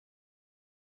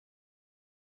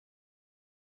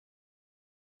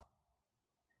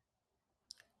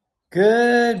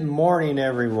Good morning,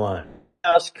 everyone.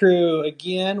 House crew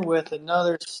again with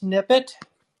another snippet.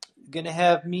 Gonna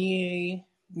have me,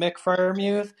 Mick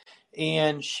Firemuth,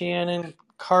 and Shannon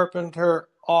Carpenter,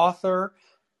 author,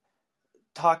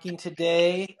 talking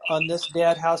today on this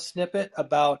Dad House snippet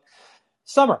about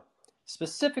summer.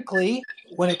 Specifically,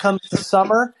 when it comes to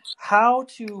summer, how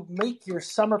to make your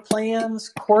summer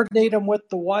plans, coordinate them with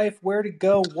the wife, where to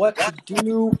go, what to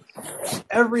do,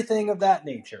 everything of that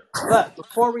nature. But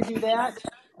before we do that,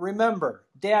 remember,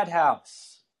 Dad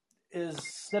House is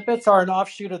snippets are an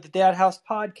offshoot of the Dad House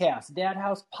podcast. Dad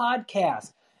House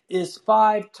podcast is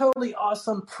five totally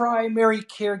awesome primary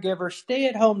caregiver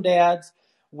stay-at-home dads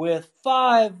with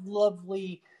five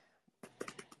lovely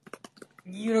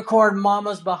unicorn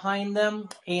mamas behind them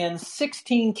and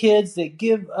 16 kids that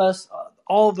give us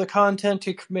all of the content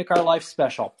to make our life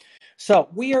special. So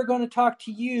we are going to talk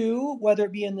to you, whether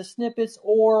it be in the snippets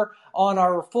or on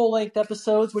our full-length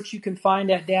episodes, which you can find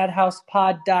at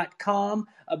dadhousepod.com,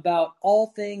 about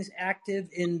all things active,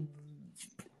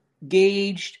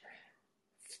 engaged,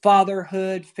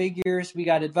 fatherhood figures. We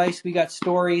got advice, we got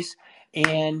stories,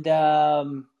 and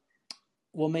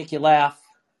we'll make you laugh,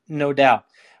 no doubt.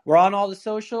 We're on all the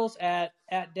socials at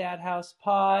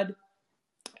dadhousepod.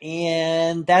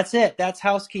 And that's it. That's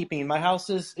housekeeping. My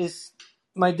house is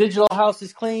my digital house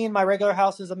is clean. My regular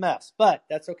house is a mess, but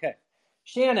that's okay.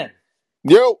 Shannon,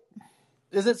 Yo,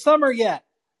 is it summer yet?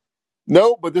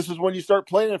 no, but this is when you start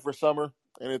planning for summer,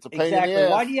 and it's a pain in the Exactly.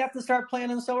 ass. Why do you have to start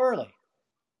planning so early?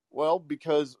 Well,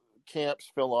 because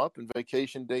camps fill up, and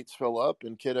vacation dates fill up,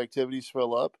 and kid activities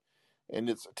fill up, and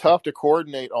it's tough to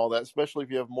coordinate all that, especially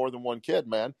if you have more than one kid,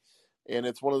 man. And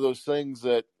it's one of those things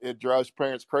that it drives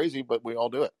parents crazy, but we all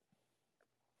do it.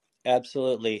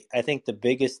 Absolutely. I think the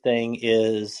biggest thing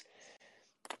is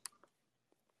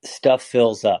stuff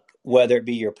fills up, whether it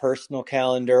be your personal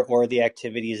calendar or the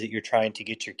activities that you're trying to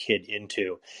get your kid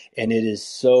into. And it is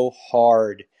so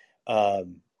hard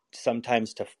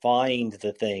sometimes to find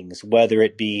the things, whether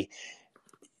it be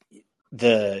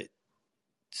the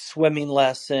swimming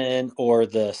lesson or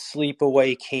the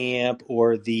sleepaway camp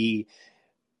or the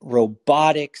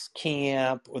robotics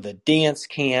camp or the dance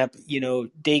camp,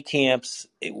 day camps,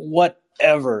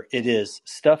 whatever it is,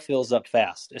 stuff fills up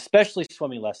fast, especially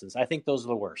swimming lessons. I think those are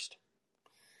the worst.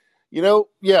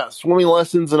 Yeah, swimming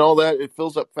lessons and all that, it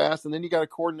fills up fast, and then you got to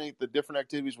coordinate the different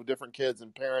activities with different kids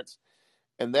and parents,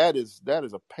 and that is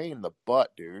a pain in the butt,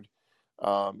 dude.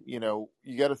 You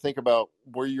got to think about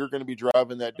where you're going to be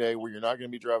driving that day, where you're not going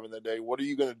to be driving that day. What are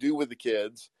you going to do with the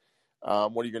kids?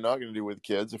 What are you not going to do with the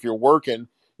kids? If you're working,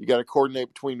 you got to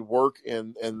coordinate between work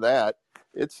and that.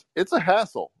 It's a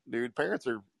hassle, dude. Parents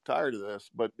are tired of this,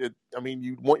 but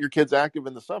you want your kids active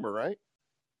in the summer, right?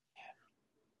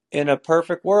 In a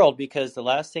perfect world, because the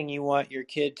last thing you want your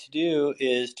kid to do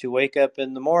is to wake up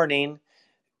in the morning,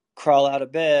 crawl out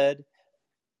of bed,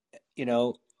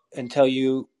 and tell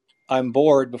you I'm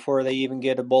bored before they even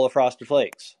get a bowl of Frosted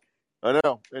Flakes. I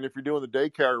know. And if you're doing the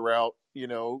daycare route,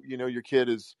 your kid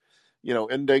is,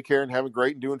 in daycare and having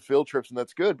great and doing field trips, and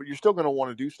that's good. But you're still going to want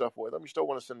to do stuff with them. You still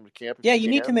want to send them to camp if Yeah, you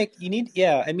can.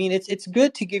 it's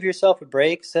good to give yourself a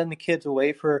break, send the kids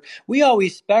away we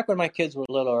always, back when my kids were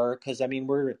littler, because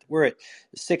we're at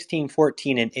 16,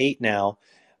 14, and 8 now,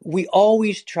 we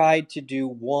always tried to do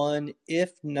one,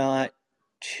 if not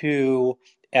two,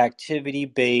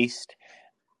 activity-based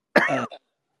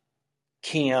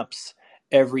camps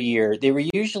every year. They were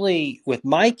usually, with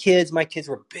my kids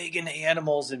were big into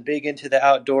animals and big into the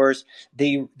outdoors.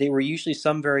 They were usually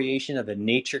some variation of a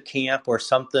nature camp or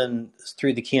something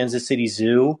through the Kansas City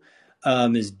Zoo,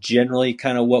 is generally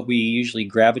kind of what we usually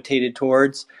gravitated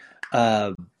towards.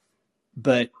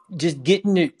 But just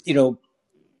getting to,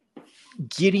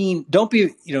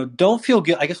 don't feel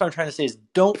guilty. I guess what I'm trying to say is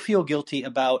don't feel guilty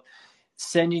about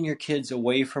sending your kids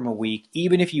away from a week,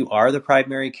 even if you are the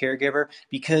primary caregiver,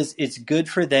 because it's good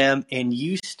for them and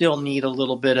you still need a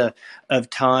little bit of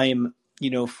time,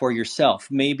 for yourself.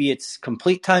 Maybe it's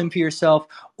complete time for yourself,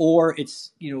 or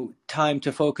it's, time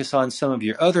to focus on some of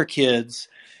your other kids,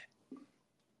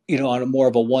 on a more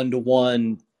of a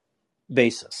one-to-one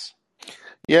basis.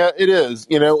 Yeah, it is.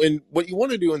 And what you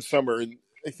want to do in summer, and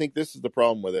I think this is the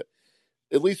problem with it,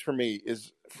 at least for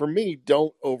me,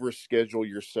 don't overschedule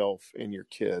yourself and your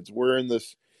kids. We're in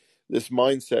this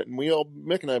mindset, and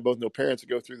Mick and I both know parents that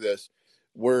go through this,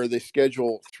 where they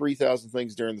schedule 3,000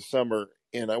 things during the summer,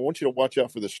 and I want you to watch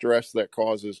out for the stress that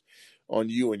causes on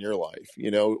you and your life.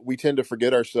 We tend to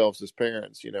forget ourselves as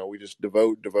parents. We just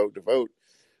devote,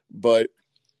 but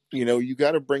you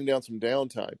got to bring down some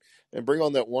downtime and bring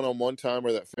on that one-on-one time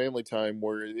or that family time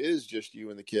where it is just you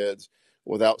and the kids,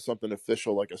 without something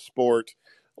official like a sport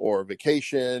or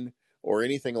vacation or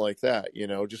anything like that.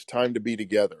 Just time to be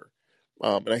together.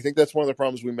 And I think that's one of the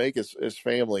problems we make as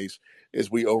families is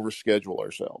we overschedule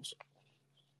ourselves.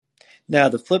 Now,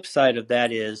 the flip side of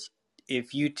that is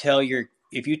if you tell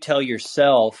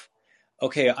yourself,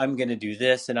 okay, I'm going to do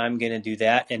this and I'm going to do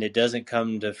that, and it doesn't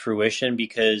come to fruition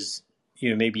because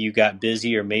maybe you got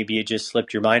busy or maybe it just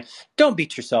slipped your mind. Don't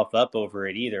beat yourself up over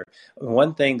it either.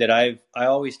 One thing that I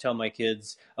always tell my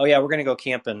kids, oh yeah, we're going to go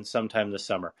camping sometime this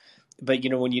summer. But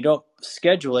when you don't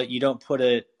schedule it, you don't put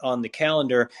it on the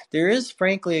calendar, there is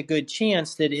frankly a good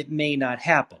chance that it may not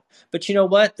happen. But you know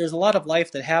what? There's a lot of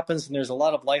life that happens and there's a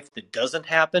lot of life that doesn't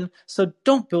happen. So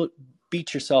don't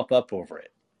beat yourself up over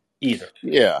it either.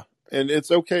 Yeah, and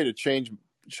it's okay to change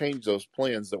those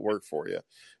plans that work for you.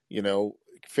 You know,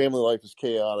 Family life is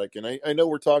chaotic, and I know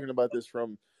we're talking about this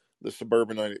from the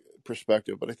suburbanite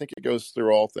perspective, but I think it goes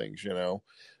through all things.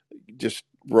 Just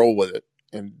roll with it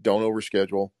and don't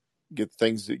overschedule. Get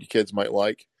things that your kids might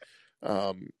like,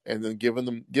 and then give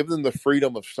them the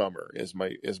freedom of summer is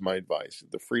my advice.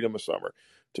 The freedom of summer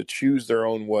to choose their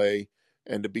own way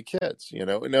and to be kids.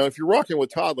 Now if you're rocking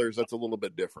with toddlers, that's a little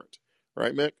bit different,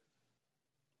 right, Mick?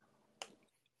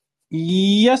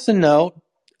 Yes and no.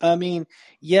 I mean,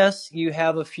 yes, you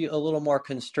have a little more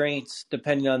constraints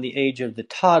depending on the age of the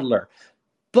toddler.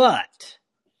 But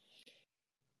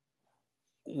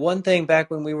one thing back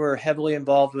when we were heavily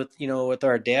involved with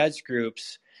our dad's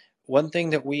groups, one thing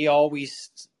that we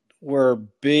always were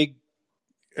big,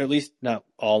 at least not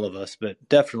all of us, but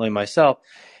definitely myself,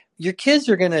 your kids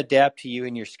are going to adapt to you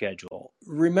and your schedule.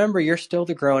 Remember, you're still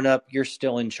the grown up, you're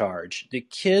still in charge. The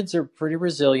kids are pretty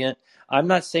resilient. I'm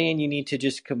not saying you need to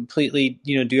just completely,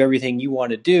 do everything you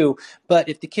want to do, but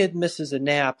if the kid misses a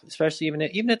nap, especially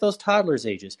even at those toddlers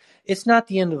ages, it's not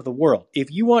the end of the world.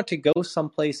 If you want to go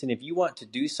someplace and if you want to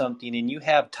do something and you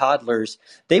have toddlers,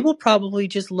 they will probably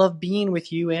just love being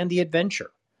with you and the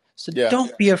adventure. So Yeah.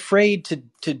 don't be afraid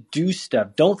to do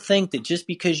stuff. Don't think that just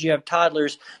because you have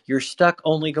toddlers, you're stuck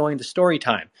only going to story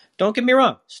time. Don't get me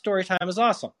wrong. Story time is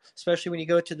awesome, especially when you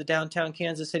go to the downtown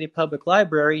Kansas City Public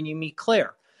Library and you meet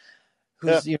Claire,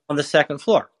 Yeah. who's on the second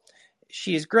floor.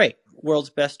 She is great. World's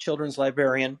best children's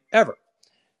librarian ever.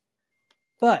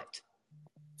 But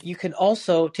you can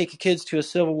also take your kids to a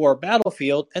Civil War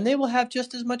battlefield and they will have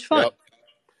just as much fun. Yep.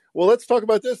 Well, let's talk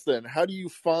about this then. How do you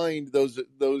find those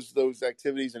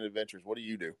activities and adventures? What do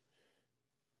you do?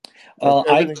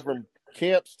 Everything from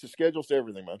camps to schedules to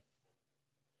everything, man.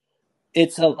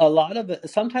 It's a lot of it.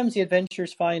 Sometimes the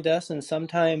adventures find us, and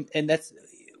that's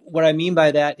what I mean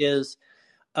by that is,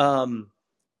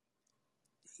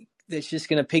 it's just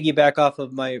going to piggyback off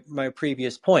of my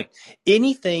previous point.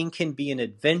 Anything can be an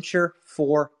adventure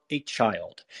for a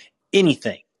child.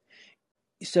 Anything.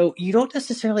 So you don't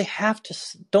necessarily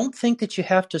don't think that you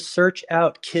have to search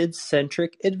out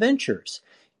kid-centric adventures.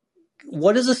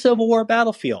 What is a Civil War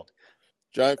battlefield?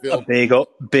 Giant A field.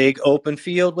 big open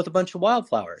field with a bunch of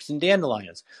wildflowers and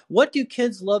dandelions. What do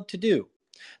kids love to do?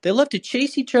 They love to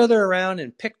chase each other around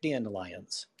and pick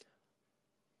dandelions.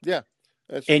 Yeah,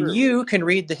 that's And true. you can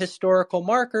read the historical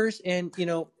markers and,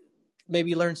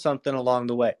 maybe learn something along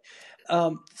the way.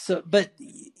 So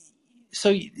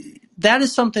that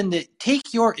is something that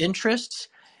take your interests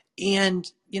and,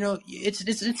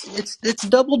 it's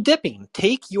double dipping.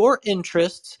 Take your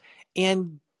interests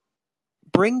and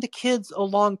bring the kids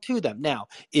along to them. Now,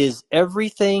 is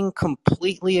everything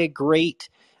completely a great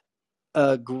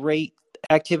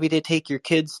activity to take your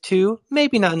kids to?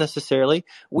 Maybe not necessarily.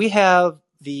 We have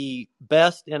the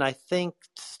best, and I think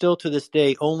still to this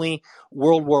day, only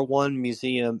World War I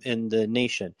museum in the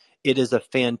nation. It is a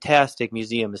fantastic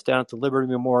museum. It's down at the Liberty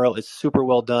Memorial. It's super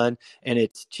well done, and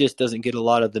it just doesn't get a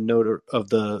lot of the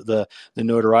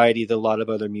notoriety that a lot of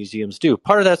other museums do.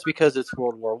 Part of that's because it's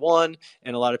World War I,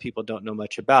 and a lot of people don't know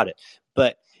much about it.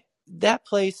 But that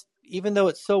place, even though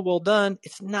it's so well done,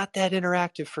 it's not that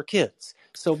interactive for kids.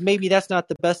 So maybe that's not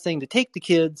the best thing to take the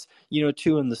kids,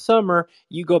 to in the summer.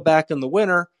 You go back in the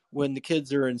winter when the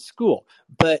kids are in school.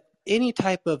 But any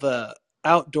type of a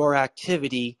outdoor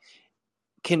activity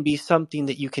can be something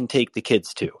that you can take the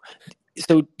kids to.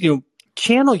 So,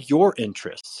 channel your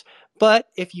interests. But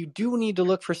if you do need to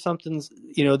look for something,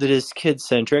 that is kid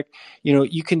centric,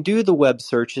 you can do the web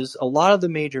searches. A lot of the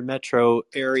major metro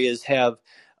areas have,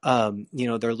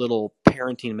 their little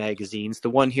parenting magazines. The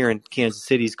one here in Kansas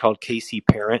City is called KC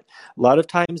Parent. A lot of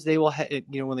times they will,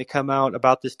 when they come out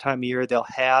about this time of year, they'll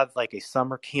have like a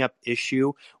summer camp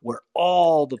issue where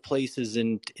all the places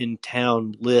in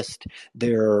town list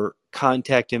their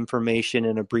contact information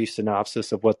and a brief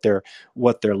synopsis of what they're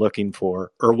looking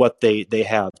for or what they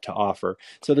have to offer.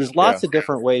 So there's Yeah. lots of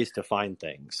different ways to find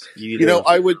things. You You know,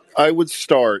 either I would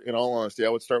start, in all honesty, I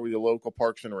would start with your local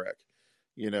Parks and Rec.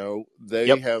 You know, they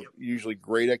Yep. have usually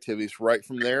great activities. Right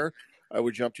from there, I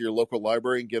would jump to your local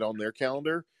library and get on their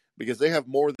calendar because they have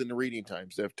more than the reading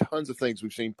times. They have tons of things.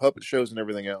 We've seen puppet shows and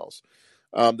everything else.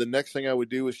 The next thing I would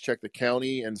do is check the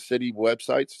county and city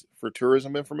websites for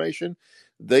tourism information.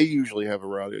 They usually have a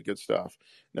variety of good stuff.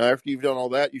 Now, after you've done all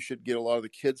that, you should get a lot of the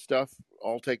kids stuff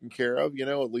all taken care of, you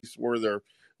know, at least where they're,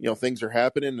 you know, things are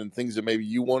happening and things that maybe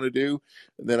you want to do.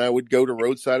 And then I would go to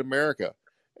Roadside America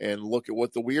and look at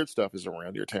what the weird stuff is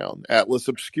around your town. Atlas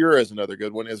Obscura is another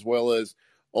good one, as well as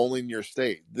Only in Your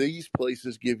State. These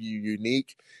places give you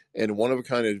unique and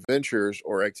one-of-a-kind adventures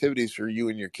or activities for you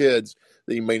and your kids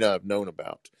that you may not have known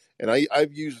about. And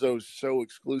I've used those so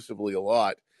exclusively a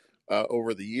lot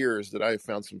over the years that I've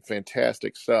found some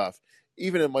fantastic stuff,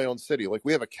 even in my own city. Like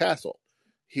we have a castle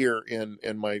here in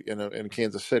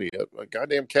Kansas City, a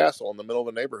goddamn castle in the middle of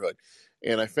a neighborhood.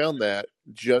 And I found that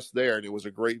just there, and it was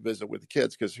a great visit with the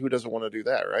kids because who doesn't want to do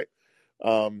that, right?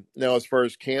 Now, as far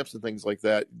as camps and things like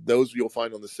that, those you'll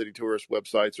find on the city tourist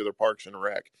websites or their Parks and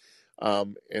Rec.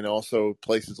 And also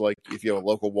places like if you have a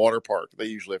local water park, they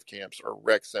usually have camps, or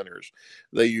rec centers,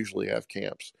 they usually have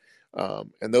camps.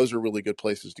 And those are really good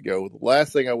places to go. The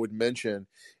last thing I would mention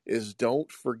is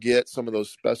don't forget some of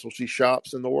those specialty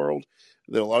shops in the world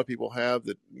that a lot of people have,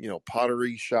 that, you know,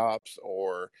 pottery shops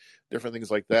or different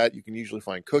things like that. You can usually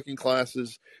find cooking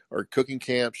classes or cooking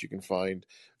camps. You can find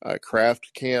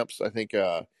craft camps. I think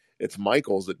it's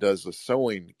Michael's that does a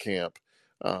sewing camp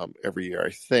every year, I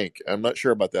think. I'm not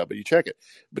sure about that, but you check it.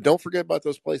 But don't forget about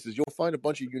those places. You'll find a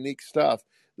bunch of unique stuff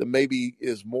that maybe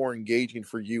is more engaging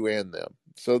for you and them.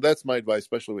 So that's my advice,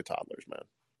 especially with toddlers, man.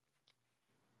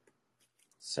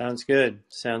 Sounds good.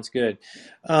 Sounds good.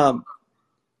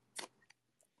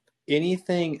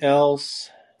 Anything else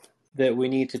that we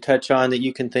need to touch on that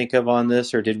you can think of on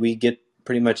this, or did we get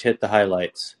pretty much hit the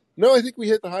highlights? No, I think we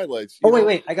hit the highlights. Oh,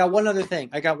 wait. I got one other thing.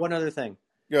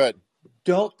 Go ahead.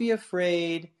 Don't be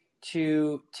afraid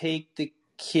to take the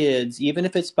kids, even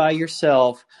if it's by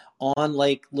yourself, on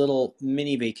like little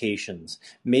mini vacations.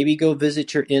 Maybe go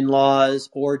visit your in-laws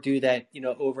or do that, you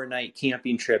know, overnight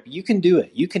camping trip. You can do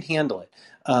it. You can handle it.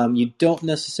 You don't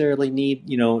necessarily need,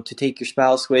 you know, to take your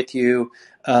spouse with you.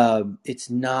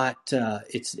 It's not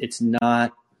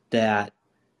that,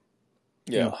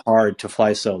 you know, hard to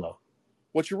fly solo.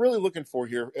 What you're really looking for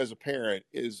here as a parent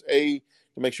is to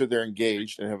make sure they're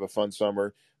engaged and have a fun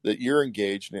summer, that you're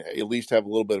engaged and at least have a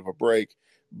little bit of a break,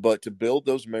 but to build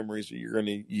those memories that you're going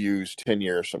to use 10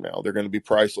 years from now. They're going to be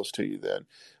priceless to you then,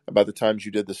 about the times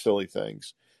you did the silly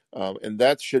things. And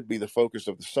that should be the focus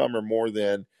of the summer more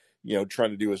than, you know,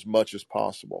 trying to do as much as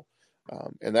possible.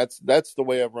 And that's the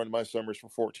way I've run my summers for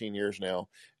 14 years now.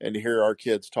 And to hear our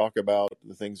kids talk about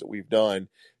the things that we've done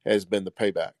has been the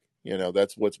payback. You know,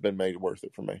 that's what's been made worth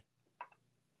it for me.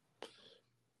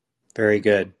 Very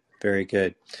good. Very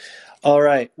good. All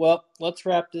right. Well, let's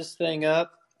wrap this thing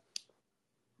up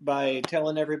by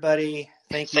telling everybody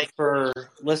thank you for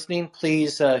listening.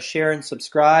 Please share and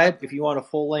subscribe. If you want a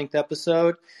full-length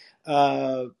episode,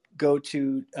 go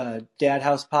to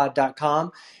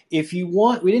dadhousepod.com. If you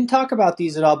want, we didn't talk about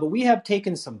these at all, but we have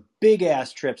taken some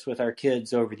big-ass trips with our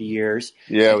kids over the years.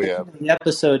 Yeah, we have. An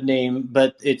episode name,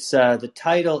 but it's the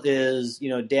title is, you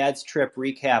know, Dad's Trip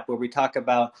Recap, where we talk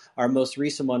about our most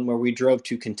recent one where we drove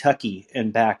to Kentucky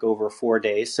and back over 4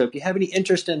 days. So if you have any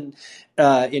interest in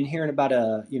hearing about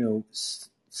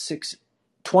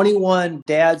 21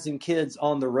 dads and kids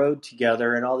on the road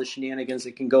together and all the shenanigans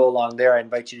that can go along there, I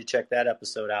invite you to check that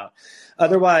episode out.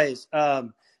 Otherwise,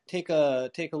 take a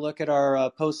look at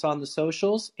our posts on the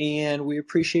socials, and we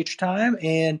appreciate your time,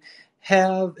 and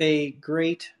have a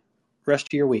great rest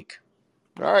of your week.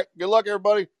 All right. Good luck,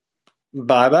 everybody.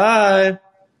 Bye-bye.